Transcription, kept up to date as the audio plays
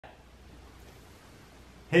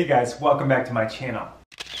Hey guys, welcome back to my channel.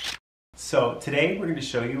 So today we're going to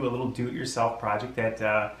show you a little do-it-yourself project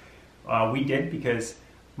that we did because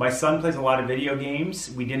my son plays a lot of video games.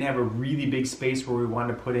 We didn't have a really big space where we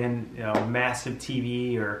wanted to put in massive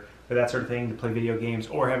TV or that sort of thing to play video games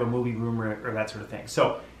or have a movie room or that sort of thing.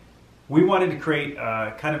 So we wanted to create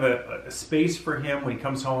kind of a space for him when he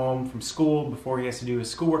comes home from school, before he has to do his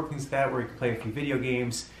schoolwork, things like that, where he can play a few video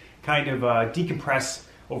games, kind of decompress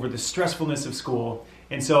over the stressfulness of school.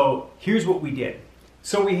 And so here's what we did.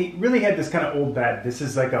 So we really had this kind of old bed. This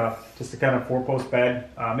is like just a kind of 4-post bed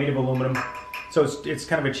made of aluminum. So it's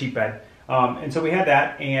kind of a cheap bed. And so we had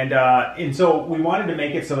that, and so we wanted to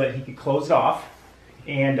make it so that he could close it off,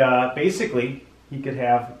 and basically he could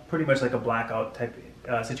have pretty much like a blackout type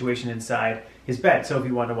situation inside his bed. So if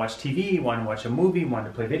he wanted to watch TV, wanted to watch a movie, wanted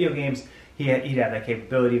to play video games, he'd have that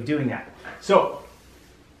capability of doing that. So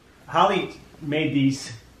Holly made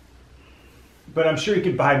these, but I'm sure you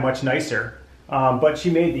could buy much nicer. But she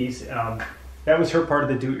made these. That was her part of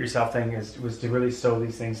the do-it-yourself thing, was to really sew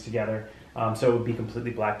these things together so it would be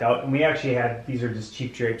completely blacked out. And we actually had, these are just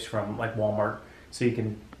cheap drapes from like Walmart, so you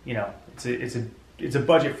can, it's a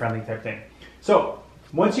budget-friendly type thing. So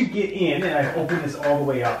once you get in, and I've opened this all the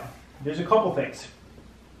way up, there's a couple things.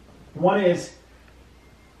 One is,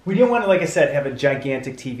 we didn't want to, like I said, have a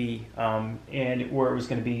gigantic TV and where it was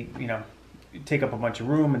going to be, take up a bunch of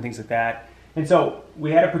room and things like that. And so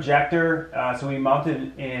we had a projector, so we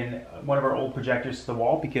mounted in one of our old projectors to the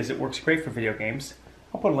wall because it works great for video games.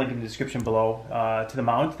 I'll put a link in the description below to the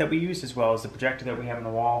mount that we used, as well as the projector that we have on the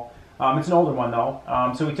wall. It's an older one though,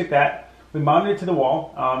 so we took that, we mounted it to the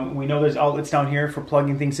wall. We know there's outlets down here for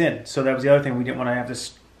plugging things in, so that was the other thing. We didn't want to have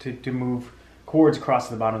this to move cords across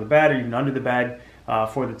to the bottom of the bed or even under the bed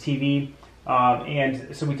for the TV.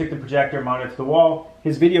 And so we took the projector, mounted it to the wall.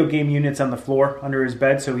 His video game unit's on the floor under his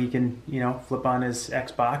bed, so he can, flip on his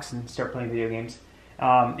Xbox and start playing video games.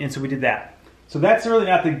 And so we did that. So that's really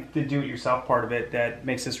not the do-it-yourself part of it that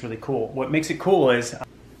makes this really cool. What makes it cool is,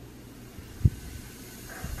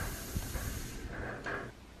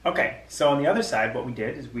 okay, so on the other side, what we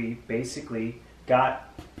did is we basically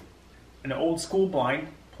got an old school blind,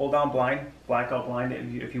 pull-down blind, blackout blind,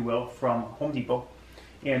 if you will, from Home Depot.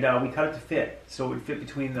 And we cut it to fit, so it would fit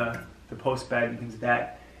between the post bed and things like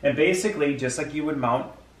that. And basically, just like you would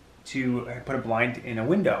mount to put a blind in a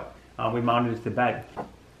window, we mounted it to the bed.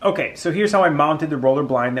 Okay, so here's how I mounted the roller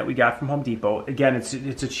blind that we got from Home Depot. Again, it's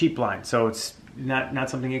a cheap blind, so it's not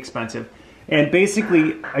something expensive. And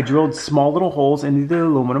basically, I drilled small little holes into the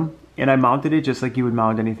aluminum, and I mounted it just like you would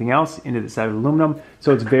mount anything else into the side of aluminum.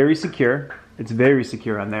 So it's very secure. It's very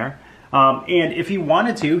secure on there. And if he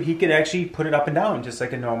wanted to, he could actually put it up and down, just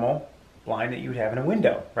like a normal blind that you would have in a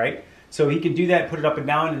window, right? So he could do that, put it up and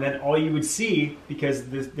down, and then all you would see, because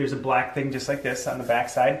there's a black thing just like this on the back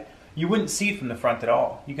side, you wouldn't see it from the front at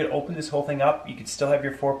all. You could open this whole thing up, you could still have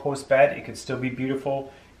your 4-post bed, it could still be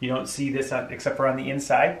beautiful. You don't see this except for on the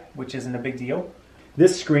inside, which isn't a big deal.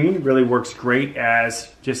 This screen really works great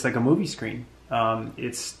as just like a movie screen.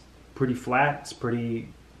 It's pretty flat, it's pretty...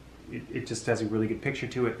 It just has a really good picture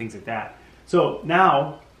to it, things like that. So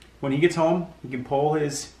now, when he gets home, he can pull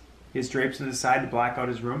his drapes to the side to black out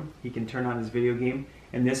his room. He can turn on his video game,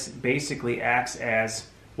 and this basically acts as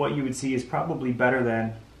what you would see is probably better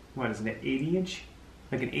than, what is it, an 80-inch?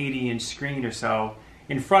 Like an 80-inch screen or so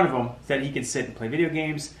in front of him that he can sit and play video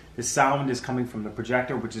games. The sound is coming from the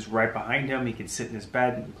projector, which is right behind him. He can sit in his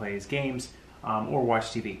bed and play his games. Or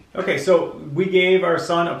watch TV. Okay, so we gave our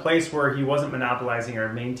son a place where he wasn't monopolizing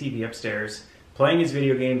our main TV upstairs, playing his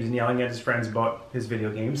video games and yelling at his friends about his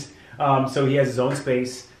video games. So he has his own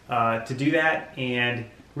space to do that, and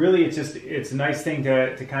really it's a nice thing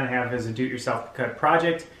to kind of have as a do-it-yourself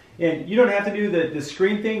project. And you don't have to do the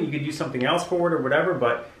screen thing, you could do something else for it or whatever,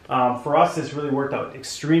 but for us this really worked out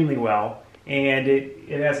extremely well, and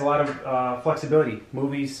it has a lot of flexibility,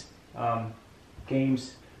 movies,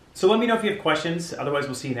 games. So let me know if you have questions. Otherwise,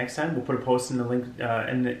 we'll see you next time. We'll put a post in the link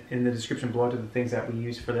in the description below to the things that we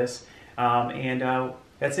use for this. And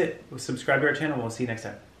that's it. Subscribe to our channel. We'll see you next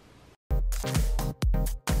time.